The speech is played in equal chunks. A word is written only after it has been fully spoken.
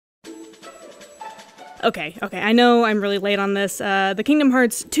Okay, I know I'm really late on this. The Kingdom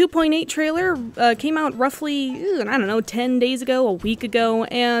Hearts 2.8 trailer came out roughly, I don't know, 10 days ago, a week ago,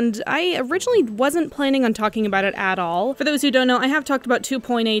 and I originally wasn't planning on talking about it at all. For those who don't know, I have talked about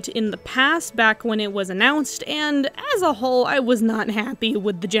 2.8 in the past, back when it was announced, and as a whole, I was not happy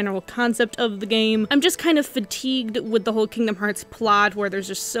with the general concept of the game. I'm just kind of fatigued with the whole Kingdom Hearts plot, where there's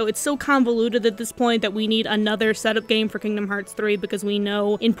just it's so convoluted at this point that we need another setup game for Kingdom Hearts 3 because we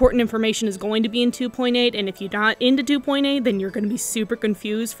know important information is going to be in 2.8, and if you're not into 2.8, then you're going to be super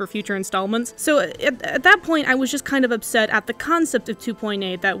confused for future installments. So at that point, I was just kind of upset at the concept of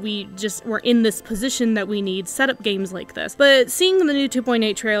 2.8, that we just were in this position that we need setup games like this. But seeing the new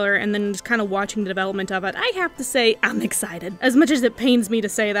 2.8 trailer and then just kind of watching the development of it, I have to say I'm excited. As much as it pains me to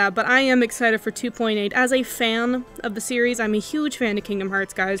say that, but I am excited for 2.8. As a fan of the series, I'm a huge fan of Kingdom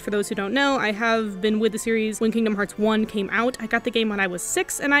Hearts, guys. For those who don't know, I have been with the series when Kingdom Hearts 1 came out. I got the game when I was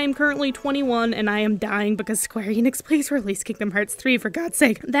 6, and I am currently 21, and I am dying because Square Enix, please release Kingdom Hearts 3 for God's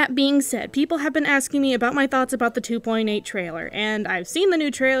sake. That being said, people have been asking me about my thoughts about the 2.8 trailer, and I've seen the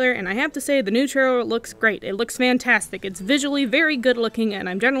new trailer, and I have to say the new trailer looks great. It looks fantastic. It's visually very good looking, and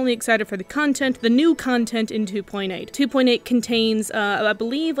I'm generally excited for the content, the new content in 2.8. 2.8 contains, I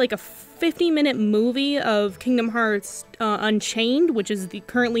believe, like a 50-minute movie of Kingdom Hearts Unchained, which is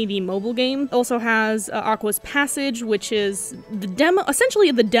currently the mobile game. It also has Aqua's Passage, which is the demo,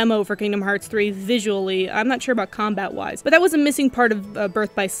 essentially the demo for Kingdom Hearts 3 visually. I'm not sure about combat-wise, but that was a missing part of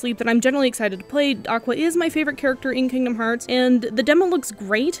Birth by Sleep that I'm generally excited to play. Aqua is my favorite character in Kingdom Hearts, and the demo looks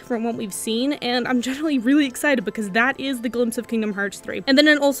great from what we've seen, and I'm generally really excited because that is the glimpse of Kingdom Hearts 3. And then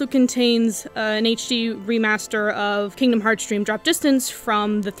it also contains an HD remaster of Kingdom Hearts Dream Drop Distance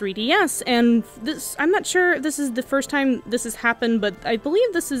from the 3DS, and this, I'm not sure if this is the first time this has happened, but I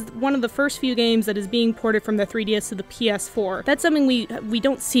believe this is one of the first few games that is being ported from the 3DS to the PS4. That's something we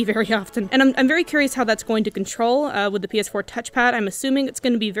don't see very often, and I'm very curious how that's going to control with the PS4 touchpad. I'm assuming it's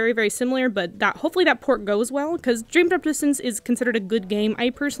going to be very, very similar, but hopefully that port goes well, because Dream Drop Distance is considered a good game. I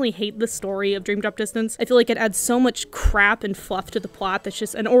personally hate the story of Dream Drop Distance. I feel like it adds so much crap and fluff to the plot that's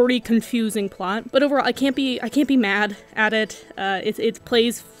just an already confusing plot, but overall I can't be mad at it. It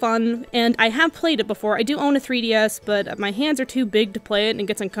plays fun, and I have played it before. I do own a 3DS, but my hands are too big to play it and it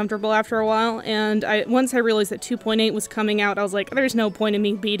gets uncomfortable after a while, and once I realized that 2.8 was coming out, I was like, there's no point in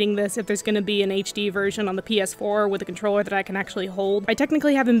me beating this if there's going to be an HD version on the PS4 with a controller that I can actually hold. I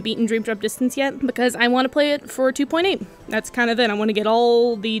technically haven't beaten Dream Drop Distance yet because I want to play it for 2.8. That's kind of it. I want to get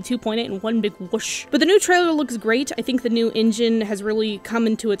all the 2.8 in one big whoosh. But the new trailer looks great. I think the new engine has really come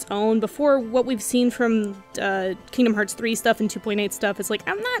into its own. Before, what we've seen from Kingdom Hearts 3 stuff and 2.8 stuff is like,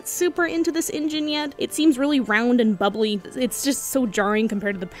 I'm not super into this engine yet. It seems really round and bubbly. It's just so jarring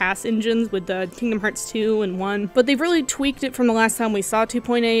compared to the past engines with the Kingdom Hearts 2 and 1. But they've really tweaked it from the last time we saw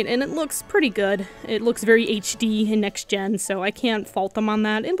 2.8, and it looks pretty good. It looks very HD and next gen, so I can't fault them on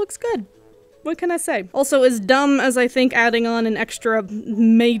that. It looks good. What can I say? Also, as dumb as I think adding on an extra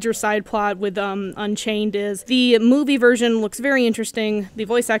major side plot with Unchained is, the movie version looks very interesting. The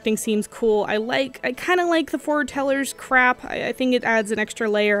voice acting seems cool. I kind of like the foretellers crap. I think it adds an extra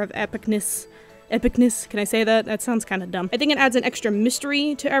layer of epicness. Epicness? Can I say that? That sounds kind of dumb. I think it adds an extra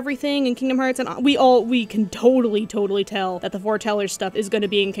mystery to everything in Kingdom Hearts, and we can totally tell that the foreteller stuff is going to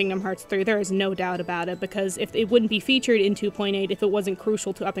be in Kingdom Hearts 3. There is no doubt about it, because if it wouldn't be featured in 2.8 if it wasn't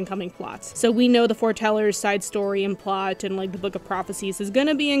crucial to up-and-coming plots. So we know the foreteller's side story and plot and like the Book of Prophecies is going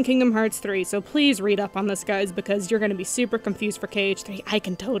to be in Kingdom Hearts 3, so please read up on this, guys, because you're going to be super confused for KH3. I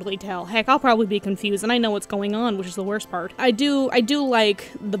can totally tell. Heck, I'll probably be confused, and I know what's going on, which is the worst part. I do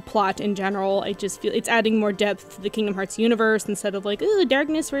like the plot in general. I just feel it's adding more depth to the Kingdom Hearts universe instead of like, ooh,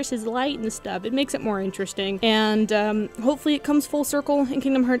 darkness versus light and stuff. It makes it more interesting, and hopefully it comes full circle in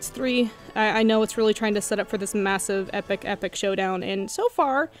Kingdom Hearts 3. I know it's really trying to set up for this massive epic showdown, and so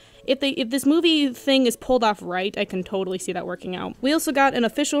far, if this movie thing is pulled off right, I can totally see that working out. We also got an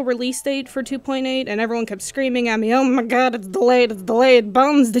official release date for 2.8, and everyone kept screaming at me, oh my god, it's delayed,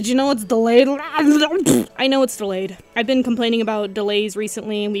 Bones, did you know it's delayed? I know it's delayed. I've been complaining about delays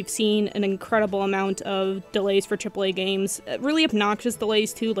recently, and we've seen an incredible amount of delays for AAA games. Really obnoxious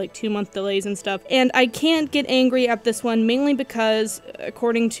delays too, like 2-month delays and stuff. And I can't get angry at this one, mainly because,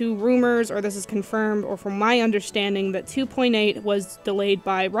 according to rumors, or this is confirmed, or from my understanding, that 2.8 was delayed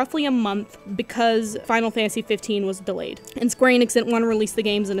by roughly a month because Final Fantasy 15 was delayed, and Square Enix didn't want to release the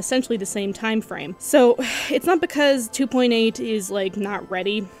games in essentially the same time frame. So it's not because 2.8 is like not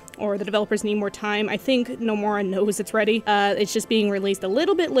ready or the developers need more time. I think Nomura knows it's ready. It's just being released a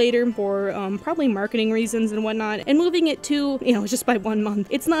little bit later for probably marketing reasons and whatnot, and moving it to, you know, just by 1 month.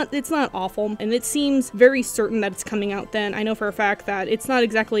 It's not awful, and it seems very certain that it's coming out then. I know for a fact that it's not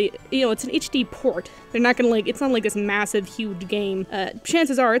exactly, you know, it's an HD port. They're not gonna like, it's not like this massive, huge game.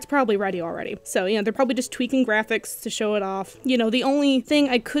 Chances are it's probably ready already. So, you know, they're probably just tweaking graphics to show it off. You know, the only thing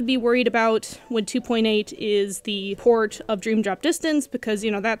I could be worried about with 2.8 is the port of Dream Drop Distance, because,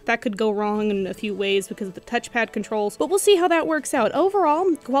 you know, that could go wrong in a few ways because of the touchpad controls, but we'll see how that works out.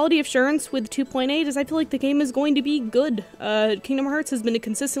 Overall, quality assurance with 2.8 is I feel like the game is going to be good. Kingdom Hearts has been a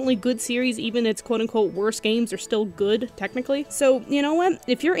consistently good series, even its quote-unquote worst games are still good, technically. So, you know what?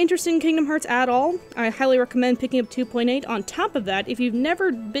 If you're interested in Kingdom Hearts at all, I highly recommend picking up 2.8. On top of that, if you've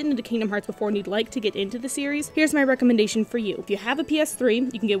never been into Kingdom Hearts before and you'd like to get into the series, here's my recommendation for you. If you have a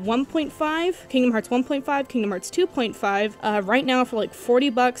PS3, you can get 1.5, Kingdom Hearts 1.5, Kingdom Hearts 2.5, right now for like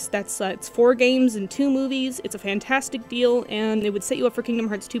 $40. That's it's 4 games and 2 movies. It's a fantastic deal, and it would set you up for Kingdom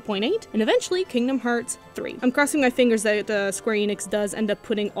Hearts 2.8, and eventually Kingdom Hearts 3. I'm crossing my fingers that Square Enix does end up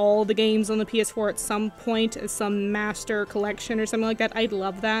putting all the games on the PS4 at some point as some master collection or something like that. I'd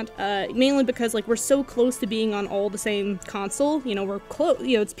love that, mainly because like we're so close to being on all the same console. You know, we're close.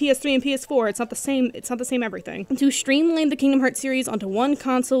 You know, it's PS3 and PS4. It's not the same. It's not the same everything. And to streamline the Kingdom Hearts series onto one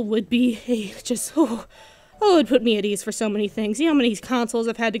console would be just it would put me at ease for so many things. You know how many consoles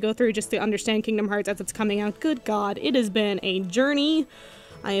I've had to go through just to understand Kingdom Hearts as it's coming out? Good God, it has been a journey.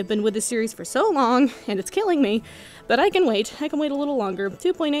 I have been with this series for so long, and it's killing me, but I can wait. I can wait a little longer.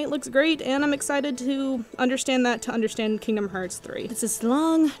 2.8 looks great, and I'm excited to understand that, to understand Kingdom Hearts 3. It's this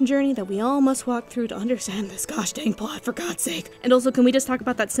long journey that we all must walk through to understand this gosh dang plot, for God's sake. And also, can we just talk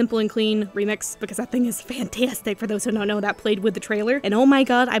about that Simple and Clean remix? Because that thing is fantastic. For those who don't know, that played with the trailer. And oh my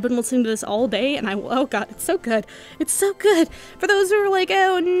God, I've been listening to this all day, and oh God, it's so good. It's so good. For those who are like,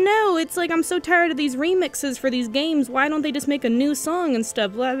 oh no, it's like, I'm so tired of these remixes for these games. Why don't they just make a new song and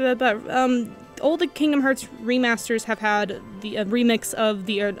stuff? Blah, blah, blah. All the Kingdom Hearts remasters have had the remix of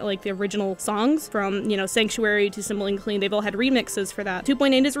the like the original songs from, you know, Sanctuary to Simple and Clean. They've all had remixes for that.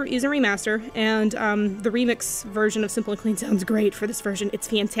 2.8 is a remaster, and the remix version of Simple and Clean sounds great for this version. It's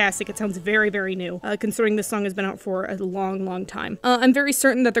fantastic. It sounds very, very new, considering this song has been out for a long, long time. I'm very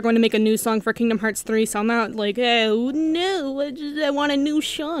certain that they're going to make a new song for Kingdom Hearts 3, so I'm not like, oh no, I want a new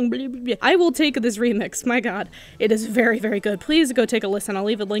song. Blah, blah, blah. I will take this remix. My God, it is very, very good. Please go take a listen. I'll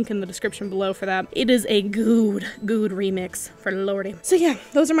leave a link in the description below for that. It is a good remix, for lordy. So yeah,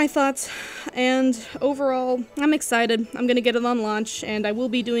 those are my thoughts, and overall, I'm excited. I'm gonna get it on launch, and I will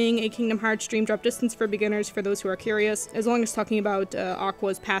be doing a Kingdom Hearts Dream Drop Distance for beginners for those who are curious, as long as talking about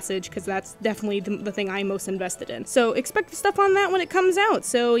Aqua's Passage, because that's definitely the thing I'm most invested in. So expect stuff on that when it comes out.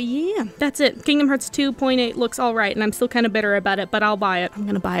 So yeah, that's it. Kingdom Hearts 2.8 looks alright, and I'm still kind of bitter about it, but I'll buy it. I'm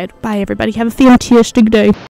gonna buy it. Bye everybody, have a fantastic day.